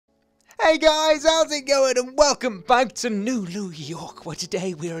Hey guys, how's it going? And welcome back to New York, where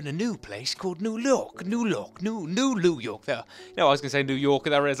today we're in a new place called New York. New York. There. No, I was going to say New York,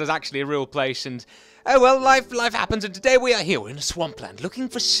 there's actually a real place, and oh well, life happens, and today we are here in a swampland looking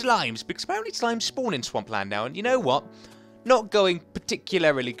for slimes, because apparently slimes spawn in swampland now, and you know what? Not going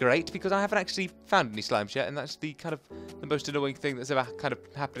particularly great, because I haven't actually found any slimes yet, and that's the most annoying thing that's ever kind of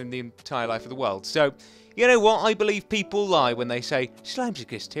happened in the entire life of the world. So, you know what? I believe people lie when they say, slimes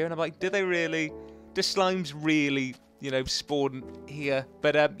exist here, and I'm like, do they really? Do slimes really, spawn here?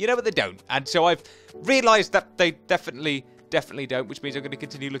 But, you know what? They don't. And so I've realised that they definitely don't, which means I'm going to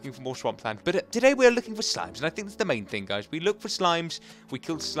continue looking for more swampland. But today we're looking for slimes, and I think that's the main thing, guys. We look for slimes, we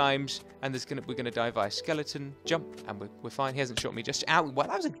kill slimes, and we're going to die via skeleton jump, and we're fine. He hasn't shot me just out. Well,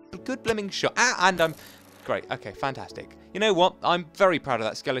 that was a good blimming shot. And I'm great. Okay, fantastic. You know what? I'm very proud of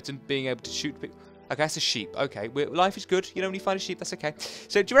that skeleton being able to shoot people. Okay, that's a sheep. Okay, life is good. When you find a sheep, that's okay.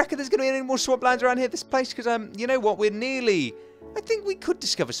 So, do you reckon there's going to be any more swamplands around here, this place? Because, you know what? We're nearly... I think we could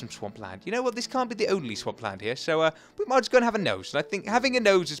discover some swampland. You know what? This can't be the only swampland here. So, we might just go and have a nose. And I think having a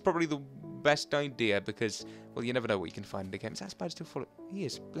nose is probably the best idea because, well, you never know what you can find in the game. Is that spider still full? He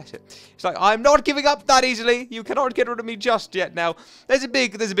is. Bless it. It's like, I'm not giving up that easily. You cannot get rid of me just yet. Now, there's a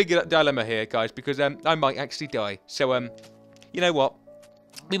big dilemma here, guys, because I might actually die. So, you know what?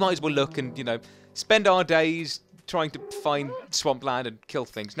 We might as well look and, spend our days trying to find swampland and kill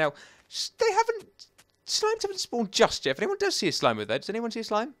things. Now, slimes haven't spawned just yet. If anyone does see a slime over there, does anyone see a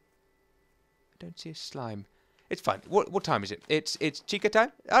slime? I don't see a slime. It's fine. What time is it? It's Chica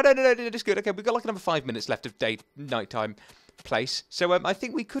time? Oh, no, it's good. Okay, we've got like another 5 minutes left of nighttime place. So I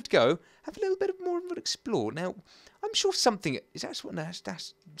think we could go have a little bit more of an explore. Now, I'm sure something... Is that what? No,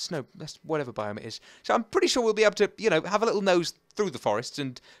 that's snow. That's whatever biome it is. So I'm pretty sure we'll be able to, have a little nose through the forests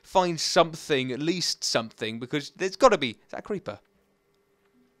and find something, at least something, because there's got to be... Is that a creeper?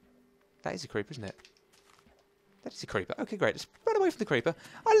 That is a creeper, isn't it? That is a creeper. Okay, great. Let's run away from the creeper.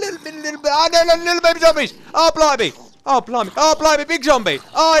 A little bit. Oh, no, little baby zombies. Oh, blimey. Oh, blimey. Big zombie.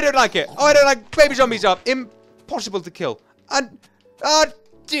 Oh, I don't like it. Oh, I don't like baby zombies up. Impossible to kill. And, oh,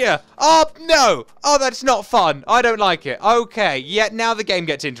 dear. Oh, no. Oh, that's not fun. I don't like it. Okay. Yeah, now the game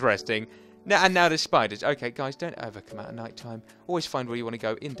gets interesting. And now there's spiders. Okay, guys, don't ever come out at night time. Always find where you want to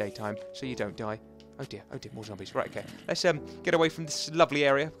go in daytime so you don't die. Oh dear, more zombies. Right, okay. Let's get away from this lovely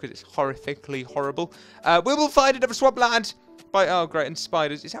area because it's horrifically horrible. We will find another swampland. Oh, great, and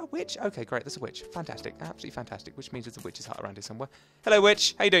spiders. Is that a witch? Okay, great, that's a witch. Fantastic, absolutely fantastic. Which means there's a witch's hut around here somewhere. Hello,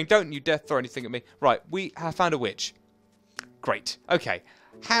 witch. How you doing? Don't you dare throw anything at me. Right, we have found a witch. Great. Okay.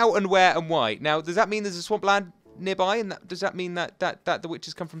 How and where and why? Now, does that mean there's a swampland nearby? And does that mean that the witch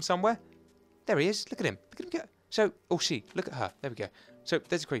has come from somewhere? There he is. Look at him. Look at him go. So, she. Look at her. There we go. So,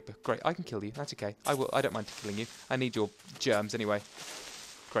 there's a creeper. Great, I can kill you. That's okay. I don't mind killing you. I need your germs anyway.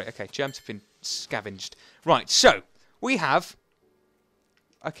 Great, okay. Germs have been scavenged. Right, so, we have...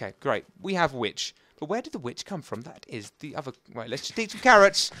 Okay, great. We have witch. But where did the witch come from? That is the other... Right, let's just eat some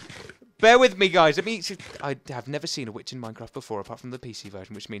carrots. Bear with me, guys. I have never seen a witch in Minecraft before, apart from the PC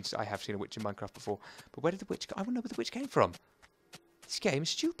version, which means I have seen a witch in Minecraft before. But where did the witch... I want to know where the witch came from. This game is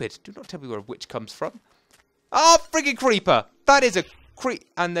stupid. Do not tell me where a witch comes from. Oh, friggin' creeper! That is a...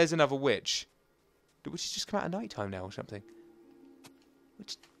 And there's another witch. The witches just come out at night time now or something.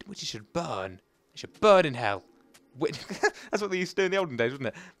 Witches should burn. They should burn in hell. That's what they used to do in the olden days, wasn't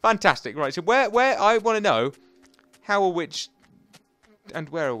it? Fantastic. Right, so where I want to know how a witch and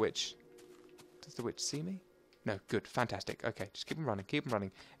where a witch. Does the witch see me? No, good. Fantastic. Okay, just keep them running. Keep them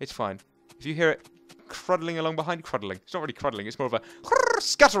running. It's fine. If you hear it cruddling along behind, cruddling. It's not really cruddling, it's more of a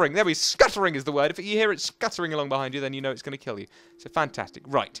scuttering. There we go. Scuttering is the word. If you hear it scuttering along behind you, then you know it's going to kill you. So fantastic.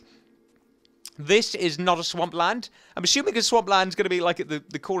 Right. This is not a swampland. I'm assuming a swampland's going to be like at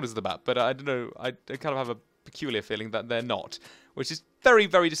the corners of the map, but I don't know. I kind of have a peculiar feeling that they're not, which is very,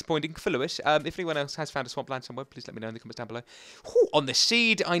 very disappointing for Lewis. If anyone else has found a swampland somewhere, please let me know in the comments down below. Ooh, on the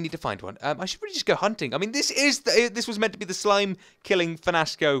seed, I need to find one. I should really just go hunting. I mean, this was meant to be the slime killing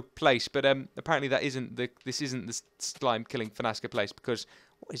Finasco place, but apparently this isn't the slime killing Finasco place because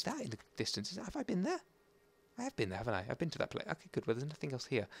what is that in the distance? Have I been there? I have been there, haven't I? I've been to that place. Okay, good. Well, there's nothing else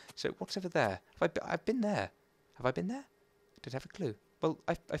here. So what's over there? I've been there. Have I been there? Did I have a clue? Well,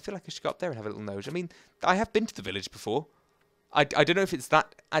 I feel like I should go up there and have a little nose. I mean, I have been to the village before. I don't know if it's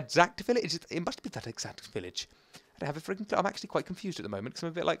that exact village. It must be that exact village. I don't have a freaking clue. I'm actually quite confused at the moment because I'm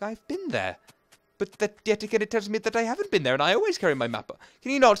a bit like, I've been there. But yet again, it tells me that I haven't been there and I always carry my map.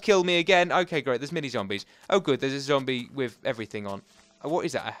 Can you not kill me again? Okay, great. There's mini zombies. Oh, good. There's a zombie with everything on. Oh, what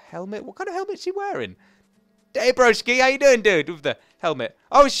is that? A helmet? What kind of helmet is he wearing? Hey, broski. How you doing, dude? With the helmet.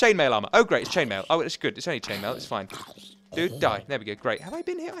 Oh, it's chainmail armor. Oh, great. It's chainmail. Oh, it's good. It's only chainmail. It's fine. Dude, die. There we go. Great. Have I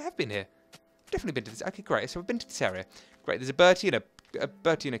been here? I have been here. Definitely been to this. Okay, great. So I've been to this area. Great. There's a Bertie and a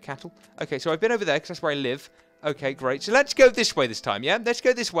Bertie and a cattle. Okay, so I've been over there because that's where I live. Okay, great. So let's go this way this time, yeah? Let's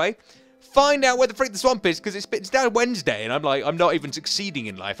go this way. Find out where the freak the swamp is, because it's down Wednesday, and I'm like, I'm not even succeeding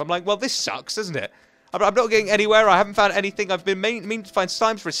in life. I'm like, well, this sucks, doesn't it? I'm not getting anywhere. I haven't found anything. I've been meaning to find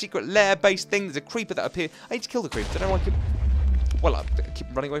slimes for a secret lair-based thing. There's a creeper that appeared. I need to kill the creeper. I don't know why I keep... Well, I keep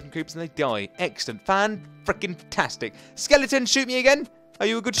running away from creepers and they die. Excellent. Fan-frickin-tastic. Skeleton, shoot me again. Are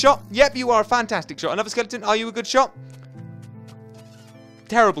you a good shot? Yep, you are a fantastic shot. Another skeleton, are you a good shot?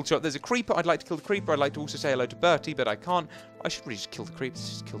 Terrible shot. There's a creeper. I'd like to kill the creeper. I'd like to also say hello to Bertie, but I can't. I should really just kill the creeper.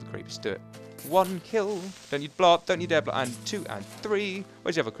 Just kill the creeper. Just do it. 1 kill. Don't you blow up. Don't you dare blow up. And 2 and 3.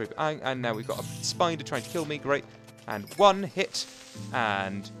 Where's the other creeper? And now we've got a spider trying to kill me. Great. And 1 hit.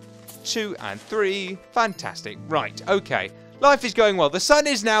 And 2 and 3. Fantastic. Right. Okay. Life is going well. The sun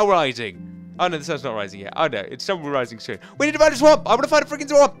is now rising. Oh, no. The sun's not rising yet. Oh, no. It's somewhere rising soon. We need to find a swamp. I want to find a freaking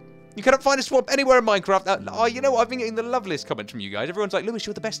swamp. You cannot find a swamp anywhere in Minecraft. Oh, you know what? I've been getting the loveliest comments from you guys. Everyone's like, Lewis,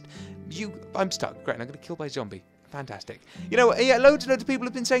 you're the best. I'm stuck. Great, and I'm going to kill by a zombie. Fantastic. You know what? Yeah, loads and loads of people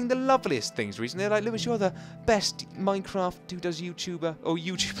have been saying the loveliest things recently. They're like, Lewis, you're the best Minecraft who does YouTuber. Or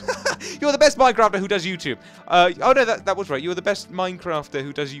YouTube. You're the best Minecrafter who does YouTube. Oh, no, that was right. You're the best Minecrafter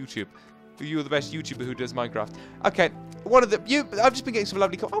who does YouTube. You're the best YouTuber who does Minecraft. Okay, I've just been getting some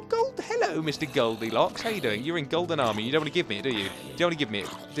lovely oh, gold. Hello, Mr. Goldilocks. How you doing? You're in golden army. You don't want to give me it, do you? You don't want to give me it,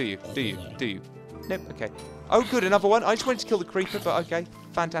 do you? Do you? Do you? Nope. Okay. Oh, good. Another one. I just wanted to kill the creeper, but okay.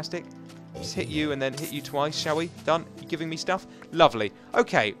 Fantastic. Just hit you and then hit you twice, shall we? Done. You giving me stuff? Lovely.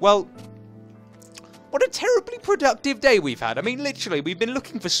 Okay. Well, what a terribly productive day we've had. I mean, literally, we've been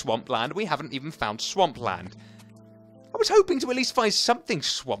looking for swampland. We haven't even found swampland. I was hoping to at least find something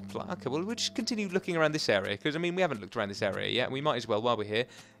swampland. Okay, well, we'll just continue looking around this area, because, I mean, we haven't looked around this area yet. We might as well, while we're here,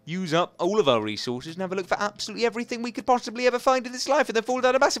 use up all of our resources and have a look for absolutely everything we could possibly ever find in this life and then fall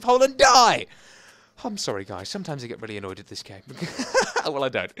down a massive hole and die. I'm sorry, guys. Sometimes I get really annoyed at this game. Well, I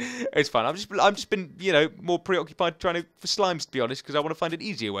don't. It's fine. I've just been, you know, more preoccupied trying for slimes, to be honest, because I want to find an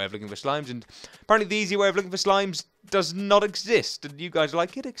easier way of looking for slimes, and apparently the easier way of looking for slimes does not exist. And you guys are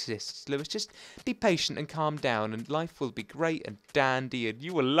like, it exists, Lewis. Just be patient and calm down, and life will be great and dandy, and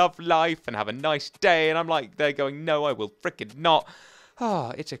you will love life and have a nice day. And I'm like, they're going, no, I will frickin' not.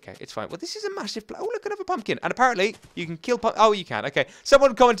 Oh, it's okay. It's fine. Well, this is a massive... Oh, look, another pumpkin. And apparently, you can kill... Oh, you can. Okay.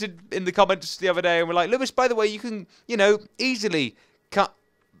 Someone commented in the comments the other day and were like, Lewis, by the way, you can, you know, easily cut,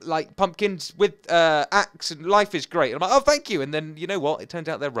 like, pumpkins with axe and life is great. And I'm like, oh, thank you. And then, you know what? It turns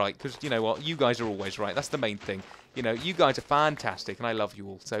out they're right. Because, you know what? You guys are always right. That's the main thing. You know, you guys are fantastic. And I love you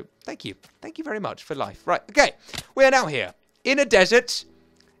all. So, thank you. Thank you very much for life. Right. Okay. We are now here in a desert.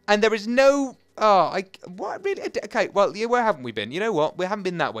 And there is no... Oh, what really? Okay, well, yeah, where haven't we been? You know what? We haven't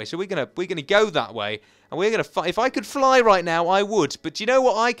been that way, so we're gonna go that way, and we're gonna. If I could fly right now, I would. But you know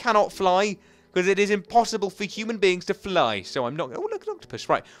what? I cannot fly because it is impossible for human beings to fly. So I'm not. Oh, look, an octopus!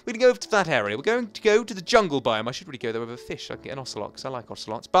 Right, we're gonna go over to that area. We're going to go to the jungle biome. I should really go there with a fish. I can get an ocelot because I like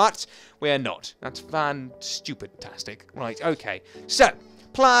ocelots, but we are not. That's stupid-tastic. Right. Okay. So.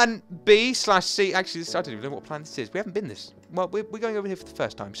 Plan B/C. Actually, I don't even know what plan this is. We haven't been this. Well, we're going over here for the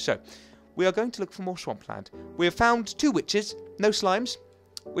first time. So, we are going to look for more swampland. We have found 2 witches, no slimes,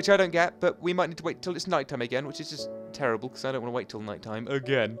 which I don't get, but we might need to wait till it's nighttime again, which is just terrible because I don't want to wait till nighttime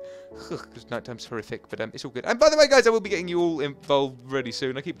again. Because nighttime's horrific, but it's all good. And by the way, guys, I will be getting you all involved really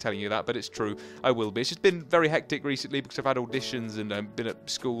soon. I keep telling you that, but it's true. I will be. It's just been very hectic recently because I've had auditions and been at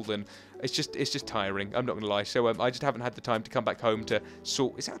school, and it's just tiring. I'm not going to lie. So I just haven't had the time to come back home to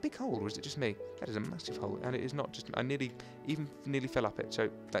sort. Is that a big hole or is it just me? That is a massive hole, and it is not just. I nearly fell up it. So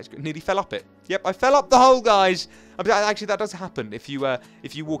that's good. Nearly fell up it. Yep, I fell up the hole, guys. Actually, that does happen if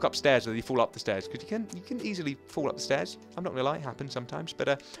you walk upstairs or you fall up the stairs, because you can easily fall up the stairs. I'm not going to lie, it happens sometimes,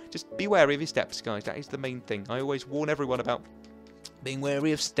 but just be wary of your steps, guys. That is the main thing. I always warn everyone about being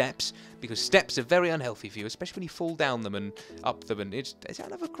wary of steps, because steps are very unhealthy for you, especially when you fall down them and up them, and it's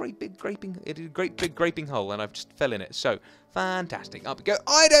another great big graping hole, and I've just fell in it. So fantastic. Up we go.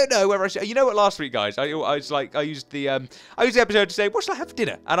 I don't know whether I should. You know what? Last week, guys, I used the episode to say, what shall I have for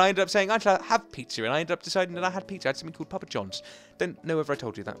dinner? And I ended up saying I shall have pizza, and I ended up deciding that I had pizza. I had something called Papa John's. Don't know whether I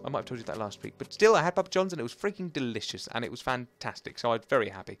told you that. I might have told you that last week, but still, I had Papa John's, and it was freaking delicious, and it was fantastic. So I'm very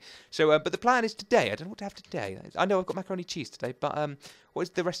happy. So, but the plan is today. I don't know what to have today. I know I've got macaroni cheese today, but what is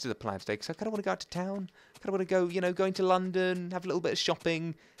the rest of the plan today? Because I kind of want to go out to town. I kind of want to go, you know, going to London, have a little bit of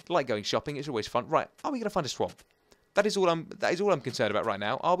shopping. I like going shopping. It's always fun. Right? Are we going to find a swamp? That is all I'm concerned about right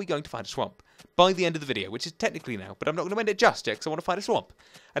now. Are we going to find a swamp by the end of the video, which is technically now, but I'm not going to end it just yet because I want to find a swamp.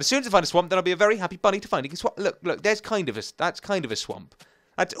 And as soon as I find a swamp, then I'll be a very happy bunny to finding a swamp. Look, that's kind of a swamp.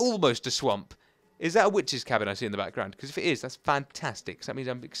 That's almost a swamp. Is that a witch's cabin I see in the background? Because if it is, that's fantastic. 'Cause that means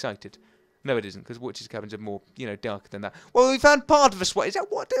I'm excited. No, it isn't, because witches' cabins are more, you know, darker than that. Well, we found part of a swamp. Is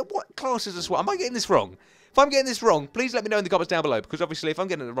that what class is a swamp? Am I getting this wrong? If I'm getting this wrong, please let me know in the comments down below, because obviously if I'm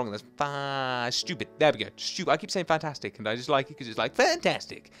getting it wrong, that's stupid. There we go. Stupid. I keep saying fantastic, and I just like it because it's like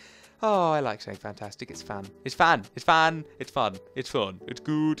fantastic. Oh, I like saying fantastic. It's fun. It's fun. It's fun. It's fun. It's fun. It's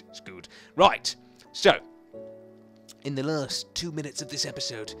good. It's good. Right. So, in the last 2 minutes of this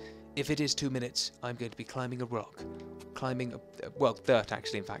episode, if it is 2 minutes, I'm going to be climbing a rock. Climbing, well, dirt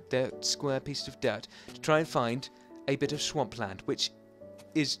actually, in fact. Dirt, square pieces of dirt. To try and find a bit of swampland, which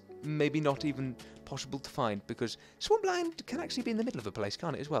is maybe not even possible to find, because swampland can actually be in the middle of a place,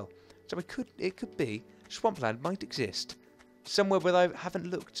 can't it, as well? So it could be, swampland might exist somewhere where I haven't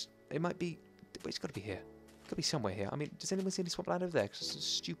looked. It might be, it's got to be here. It's got to be somewhere here. I mean, does anyone see any swampland over there? Because it's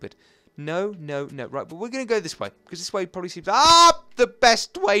stupid. No, no, no. Right, but we're going to go this way, because this way probably seems the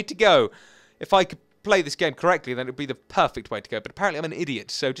best way to go. If I could play this game correctly, then it would be the perfect way to go. But apparently I'm an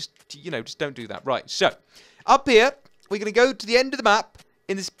idiot, so just, you know, just don't do that. Right, so, up here, we're going to go to the end of the map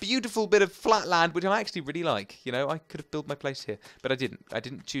in this beautiful bit of flat land, which I actually really like. You know, I could have built my place here, but I didn't. I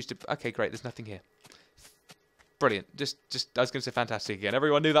didn't choose to. Okay, great, there's nothing here. Brilliant. Just, I was going to say fantastic again.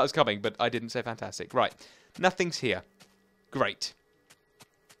 Everyone knew that was coming, but I didn't say fantastic. Right, nothing's here. Great.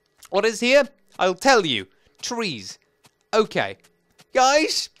 What is here? I'll tell you. Trees. Okay.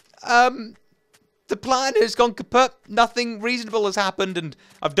 Guys, the plan has gone kaput. Nothing reasonable has happened, and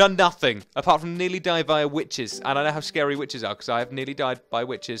I've done nothing apart from nearly die via witches. And I know how scary witches are, because I have nearly died by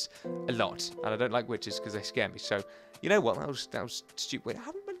witches a lot, and I don't like witches because they scare me. So, you know what? That was stupid.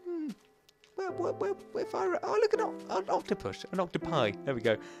 Look at an octopus, an octopi. There we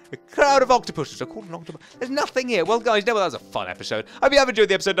go. A crowd of octopuses. I called an octopus. There's nothing here. Well, guys, that was a fun episode. I hope you have enjoyed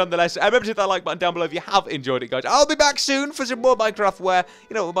the episode nonetheless. Remember to hit that like button down below if you have enjoyed it, guys. I'll be back soon for some more Minecraft where,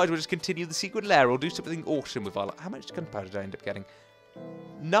 you know, we might as well just continue the secret lair or do something awesome with our... How much gunpowder did I end up getting?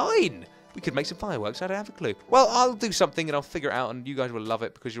 9! We could make some fireworks. I don't have a clue. Well, I'll do something and I'll figure it out, and you guys will love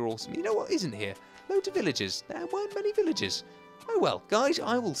it because you're awesome. You know what isn't here? Loads of villages. There weren't many villages. Oh well, guys,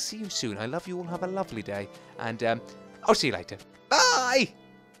 I will see you soon. I love you all. Have a lovely day. And I'll see you later. Bye!